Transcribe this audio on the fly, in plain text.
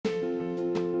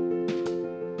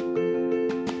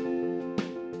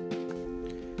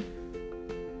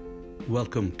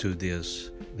Welcome to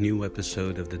this new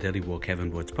episode of the Daily Walk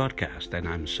Heavenwards podcast, and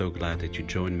I'm so glad that you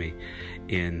joined me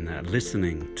in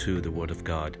listening to the Word of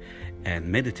God and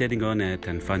meditating on it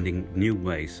and finding new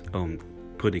ways on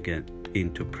putting it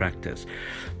into practice.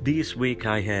 This week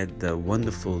I had the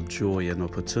wonderful joy and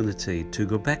opportunity to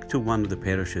go back to one of the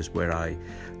parishes where I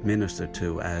ministered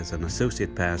to as an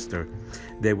associate pastor.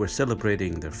 They were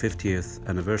celebrating their 50th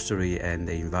anniversary and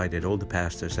they invited all the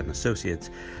pastors and associates.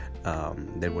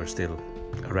 They were still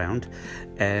around,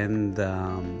 and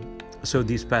so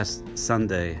this past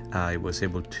Sunday I was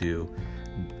able to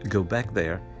go back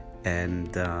there,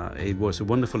 and it was a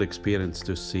wonderful experience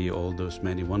to see all those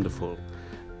many wonderful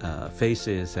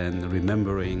faces and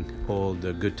remembering all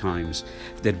the good times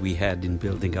that we had in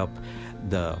building up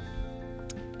the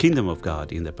kingdom of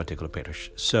God in that particular parish.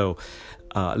 So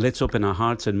let's open our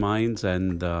hearts and minds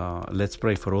and let's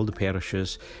pray for all the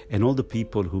parishes and all the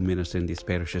people who minister in these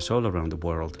parishes all around the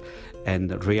world,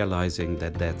 and realizing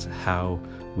that that's how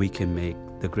we can make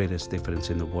the greatest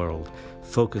difference in the world,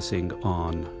 focusing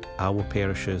on our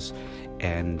parishes,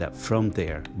 and from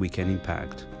there we can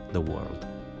impact the world.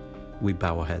 We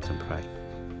bow our heads and pray.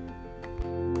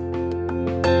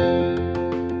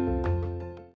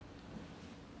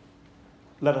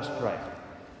 Let us pray.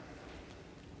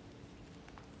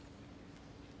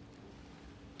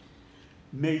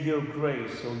 May your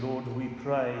grace, O Lord, we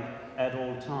pray, at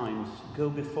all times go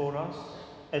before us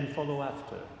and follow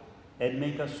after, and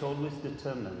make us always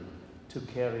determined to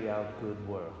carry out good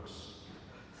works.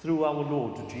 Through our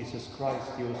Lord Jesus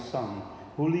Christ, your Son,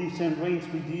 who lives and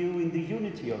reigns with you in the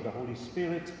unity of the Holy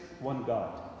Spirit, one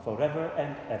God, forever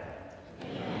and ever.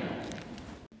 Amen.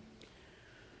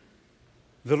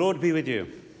 The Lord be with you.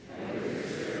 And with your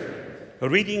spirit. A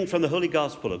reading from the Holy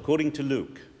Gospel according to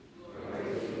Luke.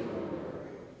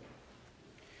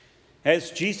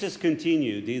 As Jesus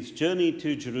continued his journey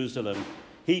to Jerusalem,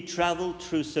 he traveled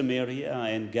through Samaria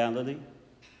and Galilee.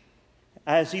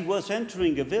 As he was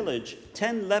entering a village,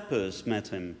 10 lepers met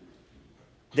him.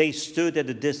 They stood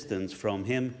at a distance from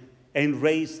him and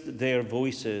raised their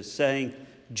voices, saying,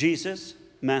 "Jesus,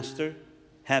 Master,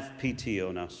 have pity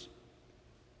on us."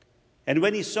 And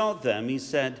when he saw them, he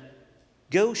said,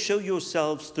 "Go show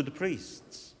yourselves to the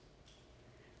priests."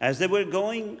 As they were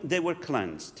going, they were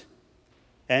cleansed.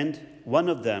 And one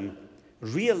of them,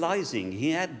 realizing he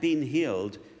had been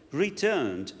healed,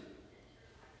 returned,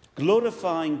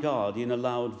 glorifying God in a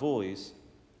loud voice.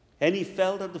 And he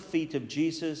fell at the feet of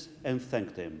Jesus and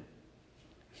thanked him.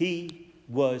 He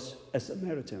was a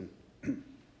Samaritan.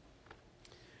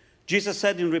 Jesus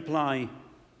said in reply,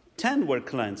 10 were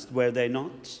cleansed, were they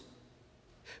not?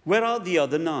 Where are the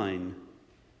other 9?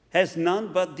 Has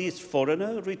none but this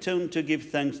foreigner returned to give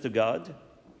thanks to God?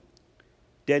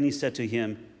 Then he said to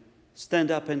him,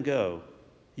 "Stand up and go.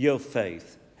 Your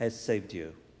faith has saved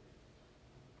you."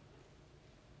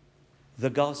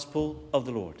 The Gospel of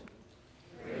the Lord.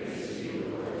 Praise to you,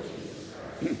 Lord Jesus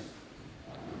Christ.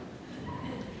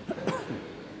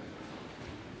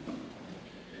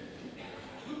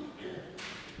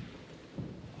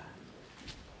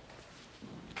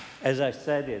 As I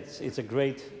said, it's a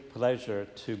great pleasure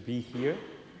to be here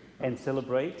and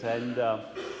celebrate. And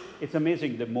it's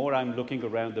amazing. The more I'm looking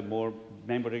around, the more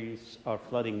memories are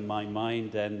flooding my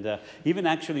mind. And even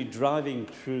actually driving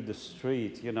through the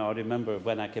street, I remember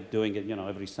when I kept doing it,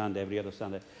 every Sunday, every other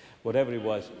Sunday, whatever it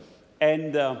was.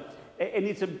 And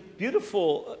it's a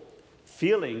beautiful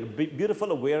feeling,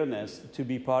 beautiful awareness to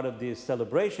be part of this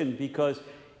celebration, because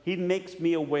it makes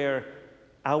me aware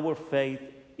our faith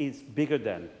is bigger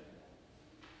than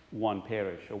one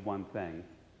parish or one thing,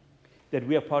 that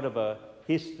we are part of a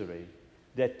history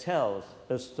that tells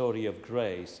a story of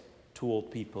grace to all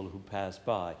people who pass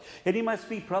by. And it must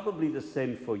be probably the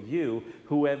same for you,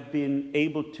 who have been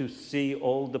able to see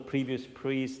all the previous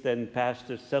priests and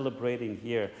pastors celebrating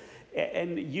here.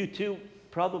 And you too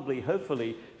probably,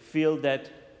 hopefully, feel that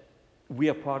we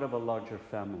are part of a larger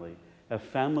family, a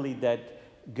family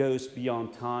that goes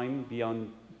beyond time,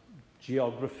 beyond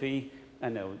geography. I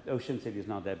know Ocean City is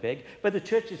not that big, but the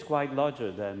church is quite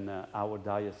larger than our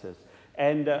diocese.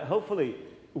 And hopefully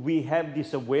we have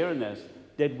this awareness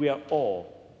that we are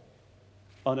all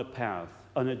on a path,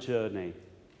 on a journey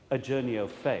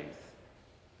of faith.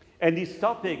 And this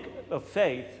topic of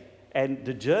faith and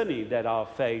the journey that our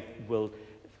faith will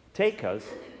take us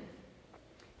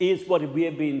is what we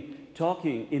have been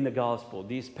talking in the gospel.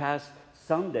 These past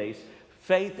Sundays,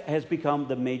 faith has become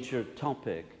the major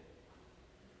topic.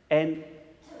 And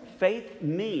faith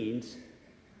means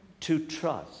to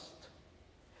trust.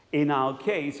 In our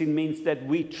case, it means that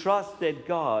we trust that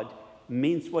God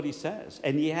means what he says.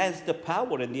 And he has the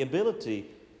power and the ability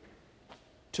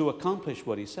to accomplish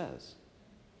what he says.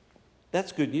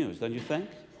 That's good news, don't you think?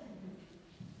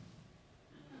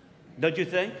 Don't you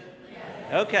think?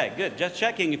 Okay, good. Just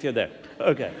checking if you're there.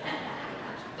 Okay.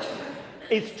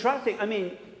 It's trusting. I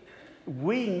mean,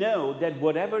 we know that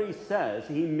whatever he says,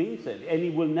 he means it, and he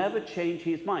will never change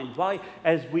his mind. Why?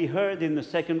 As we heard in the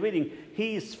second reading,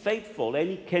 he is faithful, and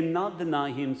he cannot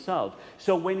deny himself.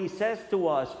 So when he says to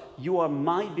us, "You are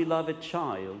my beloved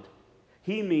child,"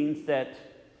 he means that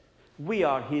we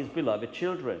are his beloved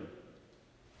children.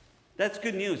 That's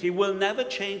good news. He will never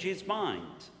change his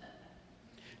mind.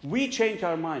 We change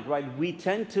our mind, right? We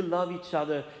tend to love each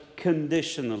other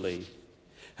conditionally.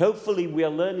 Hopefully we are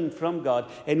learning from God,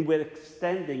 and we're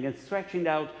extending and stretching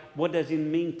out what does it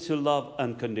mean to love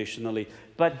unconditionally.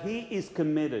 But he is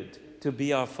committed to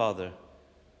be our Father.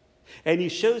 And he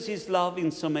shows his love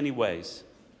in so many ways,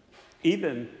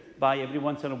 even by every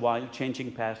once in a while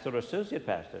changing pastor or associate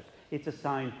pastors. It's a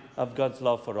sign of God's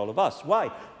love for all of us.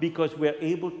 Why? Because we're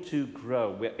able to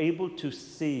grow. We're able to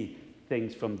see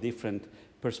things from different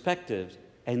perspectives,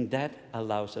 and that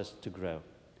allows us to grow.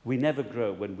 We never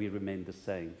grow when we remain the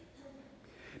same.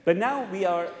 But now we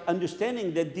are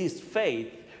understanding that this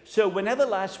faith, so whenever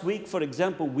last week, for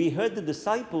example, we heard the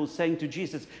disciples saying to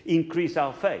Jesus, "Increase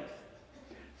our faith."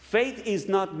 Faith is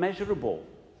not measurable.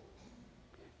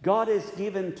 God has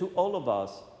given to all of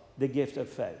us the gift of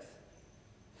faith.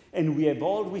 And we have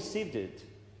all received it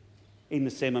in the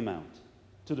same amount,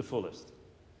 to the fullest.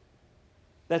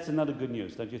 That's another good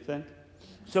news, don't you think?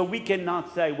 So we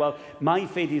cannot say, well, my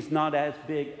faith is not as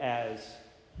big as,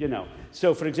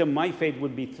 So, for example, my faith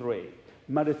would be 3.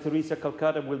 Mother Teresa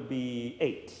Calcutta will be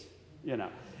 8,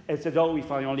 And said, oh,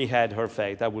 if I only had her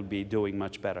faith, I would be doing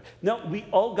much better. No, we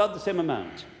all got the same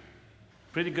amount.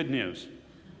 Pretty good news.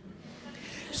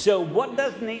 So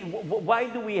why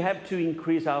do we have to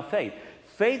increase our faith?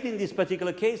 Faith in this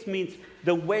particular case means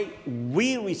the way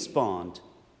we respond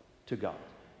to God.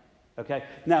 Okay?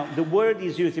 Now, the word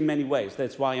is used in many ways.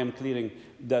 That's why I'm clearing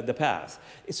the path.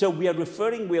 So we're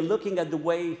looking at the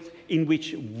way in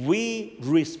which we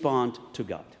respond to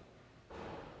God.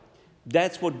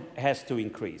 That's what has to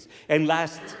increase. And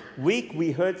last week,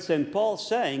 we heard St. Paul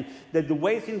saying that the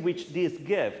ways in which this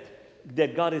gift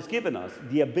that God has given us,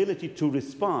 the ability to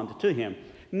respond to him,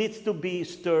 needs to be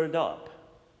stirred up.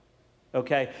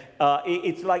 Okay,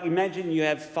 it's like, imagine you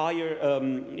have fire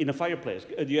in a fireplace.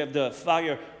 You have the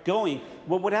fire going.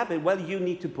 Well, what happened? Well, you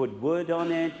need to put wood on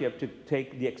it. You have to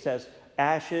take the excess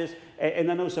ashes.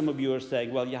 And I know some of you are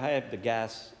saying, well, you have the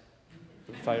gas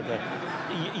fireplace.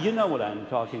 You know what I'm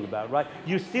talking about, right?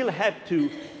 You still have to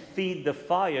feed the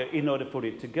fire in order for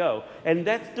it to go. And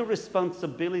that's the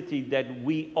responsibility that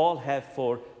we all have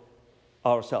for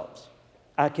ourselves.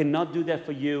 I cannot do that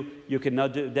for you. You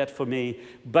cannot do that for me.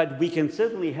 But we can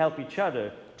certainly help each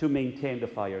other to maintain the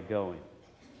fire going.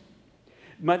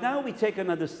 But now we take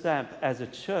another step as a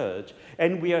church,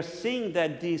 and we are seeing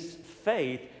that this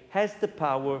faith has the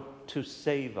power to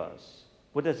save us.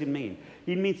 What does it mean?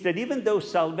 It means that even though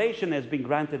salvation has been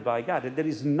granted by God, that there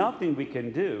is nothing we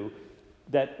can do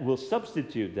that will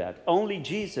substitute that. Only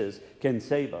Jesus can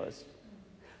save us.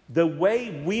 The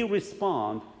way we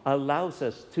respond allows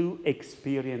us to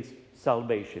experience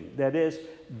salvation. That is,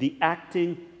 the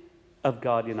acting of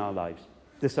God in our lives,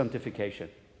 the sanctification.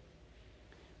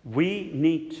 We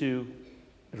need to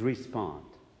respond.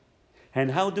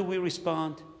 And how do we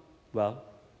respond? Well,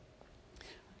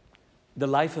 the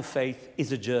life of faith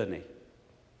is a journey.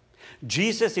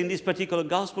 Jesus, in this particular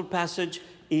gospel passage,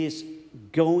 is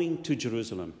going to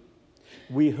Jerusalem.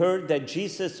 We heard that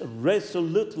Jesus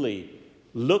resolutely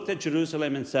looked at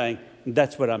Jerusalem and saying,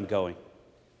 that's where I'm going.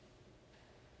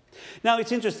 Now,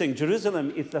 it's interesting.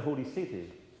 Jerusalem is the holy city,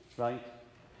 right?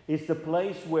 It's the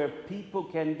place where people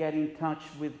can get in touch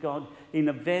with God in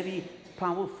a very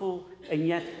powerful and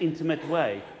yet intimate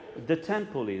way. The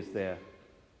temple is there.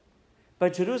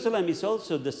 But Jerusalem is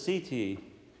also the city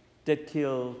that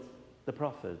killed the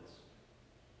prophets.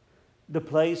 The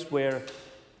place where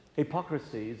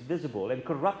hypocrisy is visible and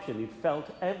corruption is felt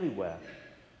everywhere.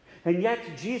 And yet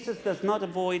Jesus does not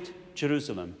avoid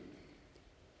Jerusalem.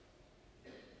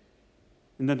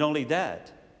 And not only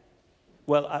that,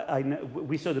 well, I know,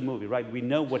 we saw the movie, right? We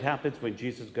know what happens when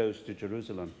Jesus goes to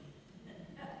Jerusalem.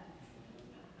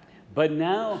 But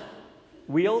now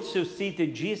we also see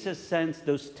that Jesus sends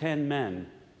those 10 men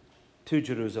to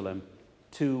Jerusalem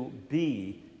to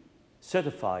be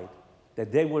certified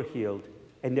that they were healed,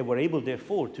 and they were able,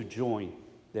 therefore, to join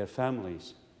their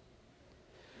families.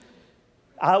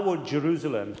 Our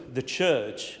Jerusalem, the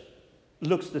church,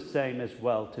 looks the same as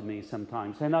well to me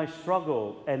sometimes. And I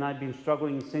struggle, and I've been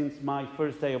struggling since my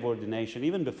first day of ordination,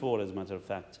 even before, as a matter of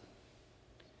fact.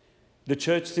 The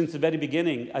church, since the very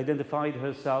beginning, identified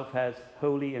herself as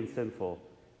holy and sinful.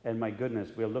 And my goodness,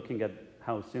 we're looking at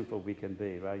how sinful we can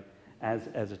be, right?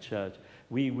 As a church.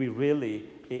 We really,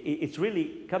 it's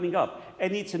really coming up.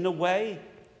 And it's in a way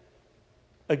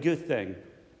a good thing,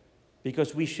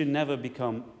 because we should never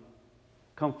become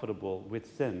comfortable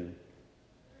with sin.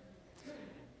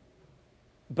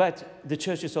 But the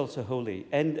church is also holy.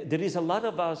 And there is a lot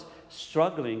of us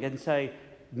struggling and say,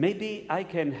 maybe I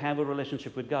can have a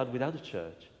relationship with God without a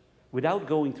church, without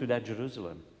going through that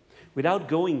Jerusalem, without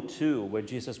going to where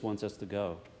Jesus wants us to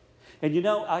go. And you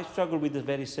know, I struggle with the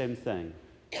very same thing.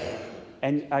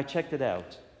 And I checked it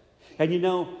out. And you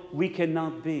know, we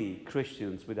cannot be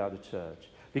Christians without a church,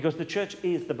 because the church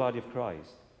is the body of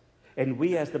Christ. And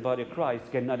we as the body of Christ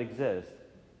cannot exist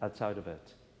outside of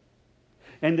it.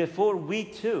 And therefore, we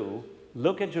too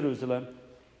look at Jerusalem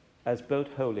as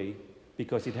both holy,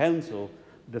 because it handles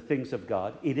the things of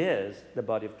God. It is the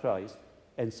body of Christ,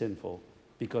 and sinful,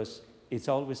 because it's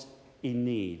always in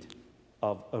need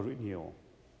of a renewal.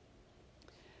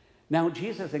 Now,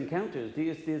 Jesus encounters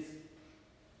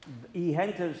he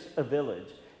enters a village.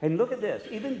 And look at this.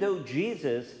 Even though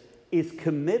Jesus is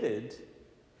committed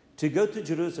to go to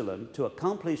Jerusalem to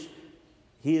accomplish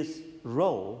his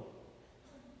role,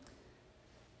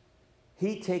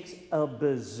 he takes a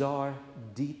bizarre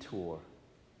detour.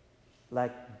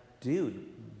 Like, dude,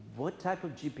 what type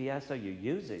of GPS are you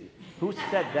using? Who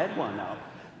set that one up?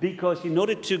 Because in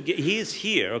order to get, he is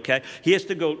here, okay? He has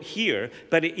to go here,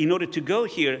 but in order to go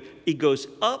here, it goes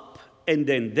up and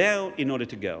then down in order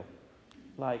to go.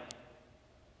 Like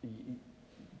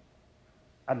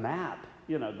a map,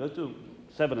 you know, go to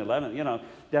 7-Eleven, you know,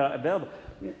 they're available.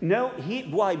 No,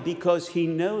 why? Because he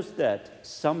knows that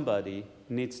somebody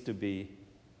needs to be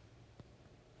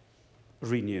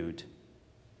renewed.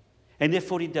 And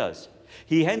therefore he does.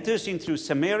 He enters in through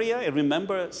Samaria, and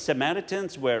remember,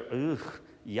 Samaritans were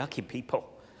yucky people.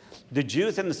 The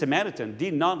Jews and the Samaritans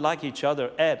did not like each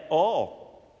other at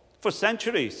all for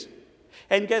centuries.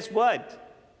 And guess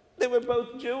what? They were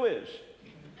both Jewish.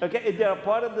 Okay, they are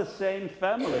part of the same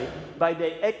family, but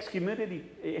they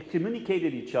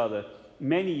excommunicated each other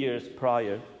many years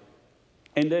prior.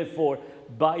 And therefore,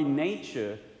 by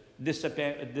nature, the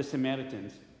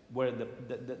Samaritans were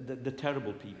the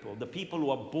terrible people, the people who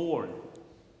are born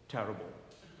terrible.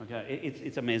 Okay,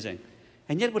 it's amazing.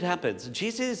 And yet what happens?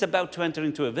 Jesus is about to enter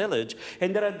into a village,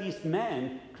 and there are these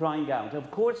men crying out. Of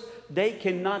course, they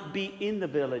cannot be in the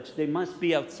village. They must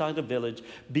be outside the village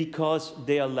because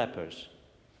they are lepers.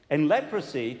 And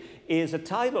leprosy is a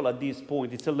title at this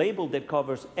point. It's a label that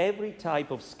covers every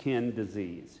type of skin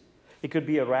disease. It could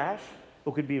be a rash,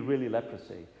 or it could be really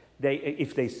leprosy.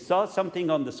 If they saw something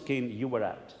on the skin, you were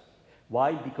out.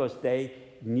 Why? Because they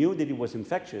knew that it was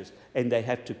infectious, and they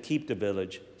had to keep the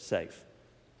village safe.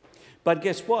 But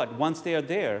guess what? Once they are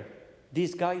there,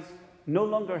 these guys no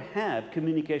longer have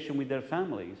communication with their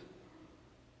families.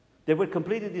 They were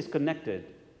completely disconnected.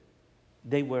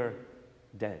 They were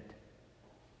dead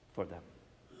for them.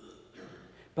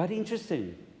 But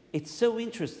interesting, it's so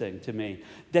interesting to me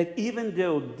that even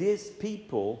though these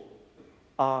people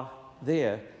are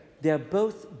there, they are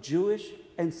both Jewish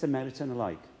and Samaritan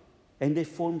alike. And they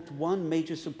formed one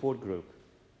major support group.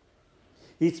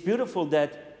 It's beautiful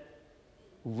that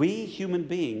we human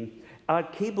beings are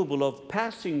capable of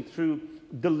passing through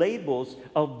the labels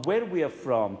of where we are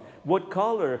from, what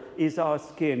color is our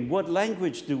skin, what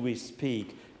language do we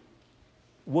speak,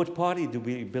 what party do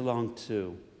we belong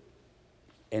to,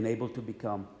 and able to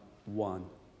become one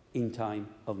in time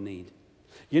of need.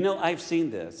 You know, I've seen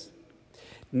this,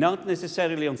 not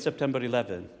necessarily on September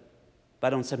 11,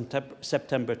 but on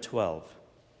September 12.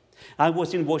 I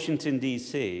was in Washington,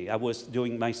 D.C. I was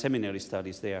doing my seminary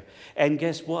studies there. And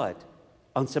guess what?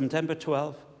 On September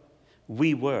 12,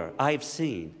 I've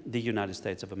seen the United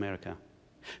States of America.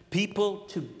 People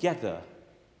together,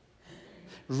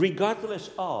 regardless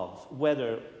of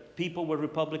whether people were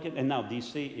Republican, and now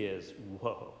D.C. is,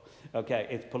 whoa, okay,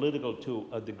 it's political to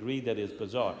a degree that is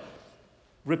bizarre.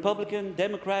 Republican,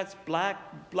 Democrats, black,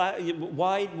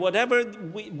 white,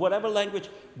 whatever language,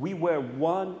 we were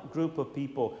one group of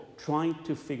people trying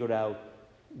to figure out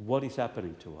what is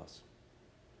happening to us.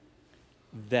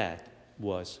 That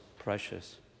was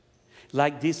precious.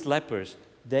 Like these lepers,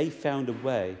 they found a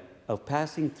way of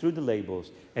passing through the labels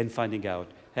and finding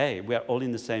out, hey, we are all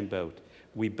in the same boat.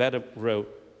 We better row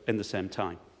in the same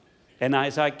time. And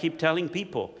as I keep telling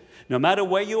people, no matter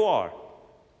where you are,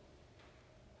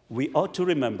 we ought to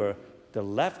remember the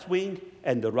left wing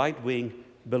and the right wing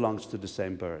belongs to the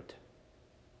same bird.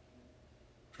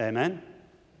 Amen?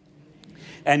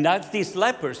 And that's these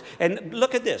lepers. And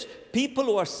look at this. People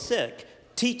who are sick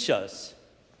teach us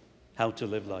how to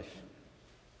live life.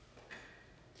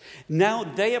 Now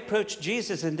they approach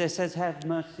Jesus and they says, have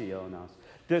mercy on us.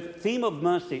 The theme of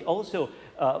mercy also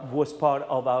was part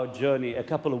of our journey a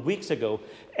couple of weeks ago.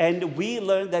 And we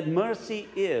learned that mercy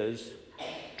is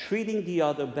treating the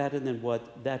other better than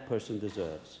what that person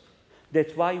deserves.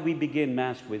 That's why we begin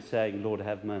Mass with saying, Lord,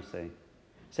 have mercy.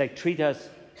 Say, treat us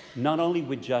not only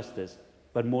with justice,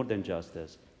 but more than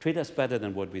justice. Treat us better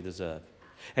than what we deserve.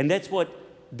 And that's what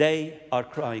they are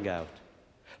crying out.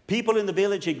 People in the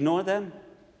village ignore them,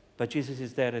 but Jesus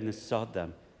is there and has sought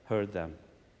them, heard them.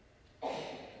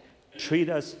 Treat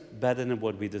us better than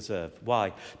what we deserve.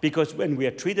 Why? Because when we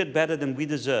are treated better than we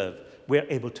deserve, we are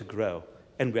able to grow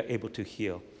and we are able to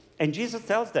heal. And Jesus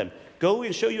tells them, go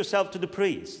and show yourself to the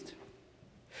priest.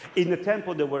 In the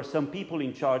temple, there were some people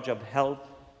in charge of health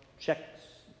checks.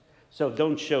 So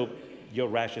don't show your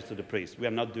rashes to the priest. We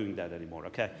are not doing that anymore,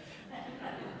 okay?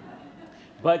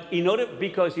 But in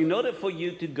order for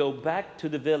you to go back to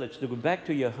the village, to go back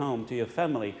to your home, to your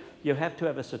family, you have to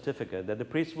have a certificate that the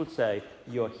priest would say,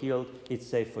 you're healed, it's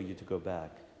safe for you to go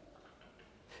back.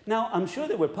 Now, I'm sure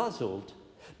they were puzzled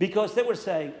because they were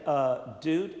saying,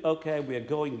 dude, okay, we are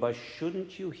going, but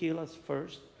shouldn't you heal us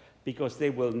first? Because they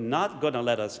were not going to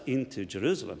let us into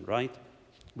Jerusalem, right?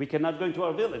 We cannot go into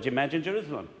our village. Imagine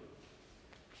Jerusalem.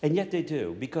 And yet they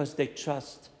do, because they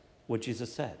trust what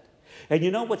Jesus said. And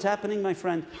you know what's happening, my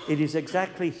friend? It is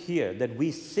exactly here that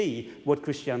we see what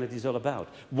Christianity is all about.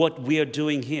 What we are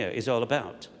doing here is all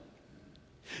about.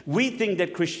 We think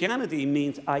that Christianity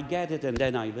means I get it and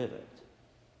then I live it.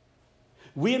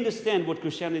 We understand what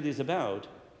Christianity is about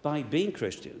by being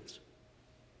Christians.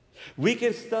 We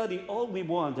can study all we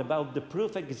want about the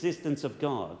proof existence of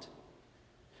God,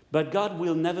 but God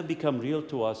will never become real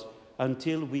to us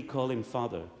until we call him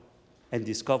Father and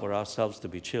discover ourselves to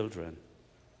be children.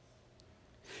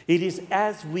 It is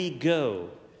as we go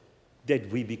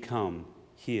that we become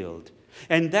healed.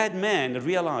 And that man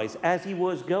realized as he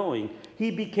was going,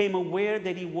 he became aware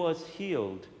that he was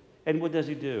healed. And what does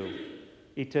he do?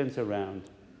 He turns around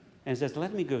and says,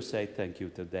 let me go say thank you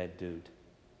to that dude.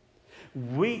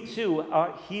 We too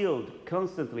are healed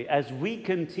constantly as we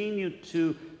continue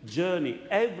to journey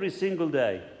every single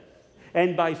day.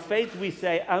 And by faith we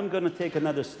say, I'm going to take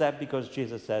another step because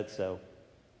Jesus said so.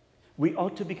 We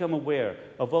ought to become aware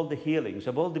of all the healings,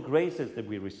 of all the graces that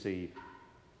we receive,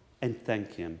 and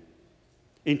thank him.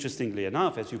 Interestingly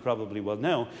enough, as you probably well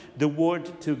know, the word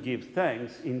to give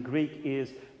thanks in Greek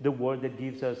is the word that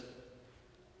gives us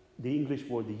the English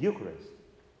word, the Eucharist.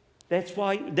 That's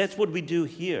what we do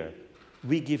here.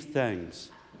 We give thanks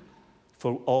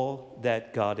for all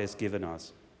that God has given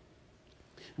us.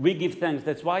 We give thanks.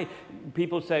 That's why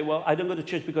people say, well, I don't go to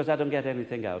church because I don't get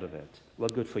anything out of it. Well,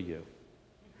 good for you.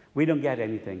 We don't get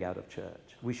anything out of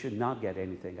church. We should not get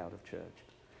anything out of church.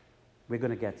 We're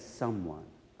going to get someone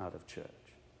out of church,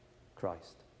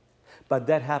 Christ. But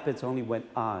that happens only when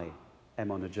I am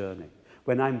on a journey,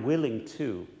 when I'm willing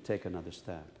to take another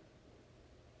step.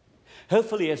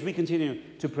 Hopefully, as we continue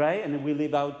to pray and we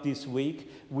live out this week,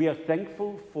 we are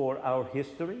thankful for our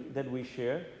history that we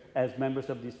share as members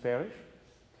of this parish.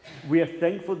 We are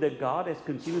thankful that God has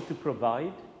continued to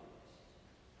provide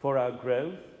for our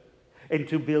growth and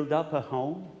to build up a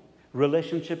home,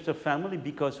 relationships of family,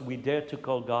 because we dare to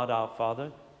call God our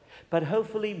Father. But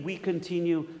hopefully we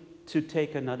continue to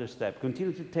take another step,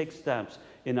 continue to take steps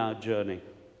in our journey,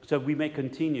 so we may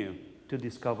continue to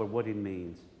discover what it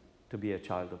means to be a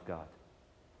child of God.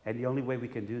 And the only way we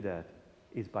can do that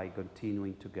is by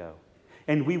continuing to go.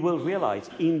 And we will realize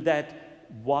in that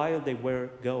while they were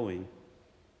going,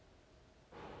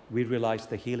 we realized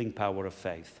the healing power of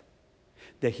faith.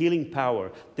 The healing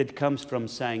power that comes from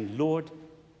saying, Lord,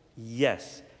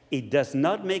 yes, it does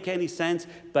not make any sense,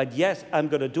 but yes, I'm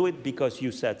going to do it because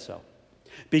you said so.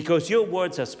 Because your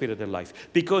words are spirit and life.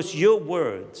 Because your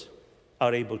words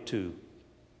are able to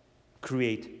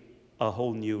create a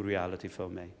whole new reality for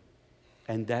me.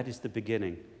 And that is the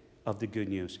beginning of the good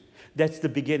news. That's the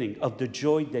beginning of the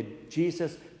joy that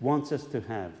Jesus wants us to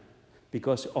have.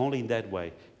 Because only in that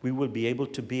way we will be able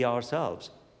to be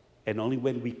ourselves. And only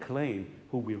when we claim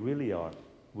who we really are,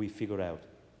 we figure out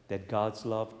that God's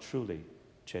love truly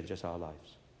changes our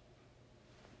lives.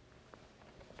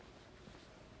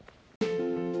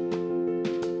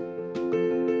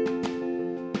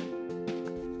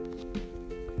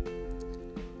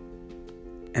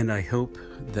 And I hope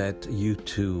that you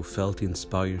too felt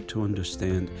inspired to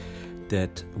understand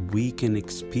that we can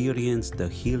experience the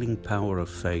healing power of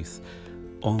faith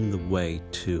on the way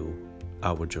to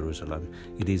our Jerusalem.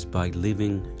 It is by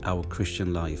living our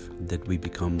Christian life that we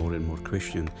become more and more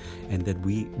Christian, and that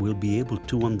we will be able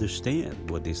to understand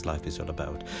what this life is all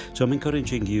about. So I'm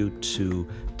encouraging you to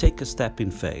take a step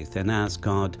in faith and ask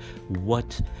God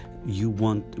what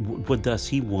does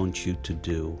He want you to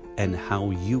do, and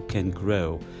how you can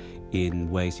grow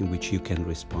in ways in which you can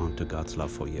respond to God's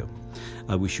love for you.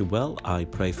 I wish you well. I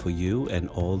pray for you and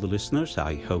all the listeners.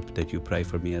 I hope that you pray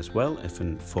for me as well,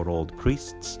 and for all the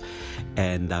priests.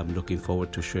 And I'm looking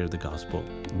forward to share the gospel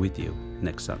with you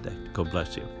next Sunday. God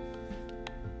bless you.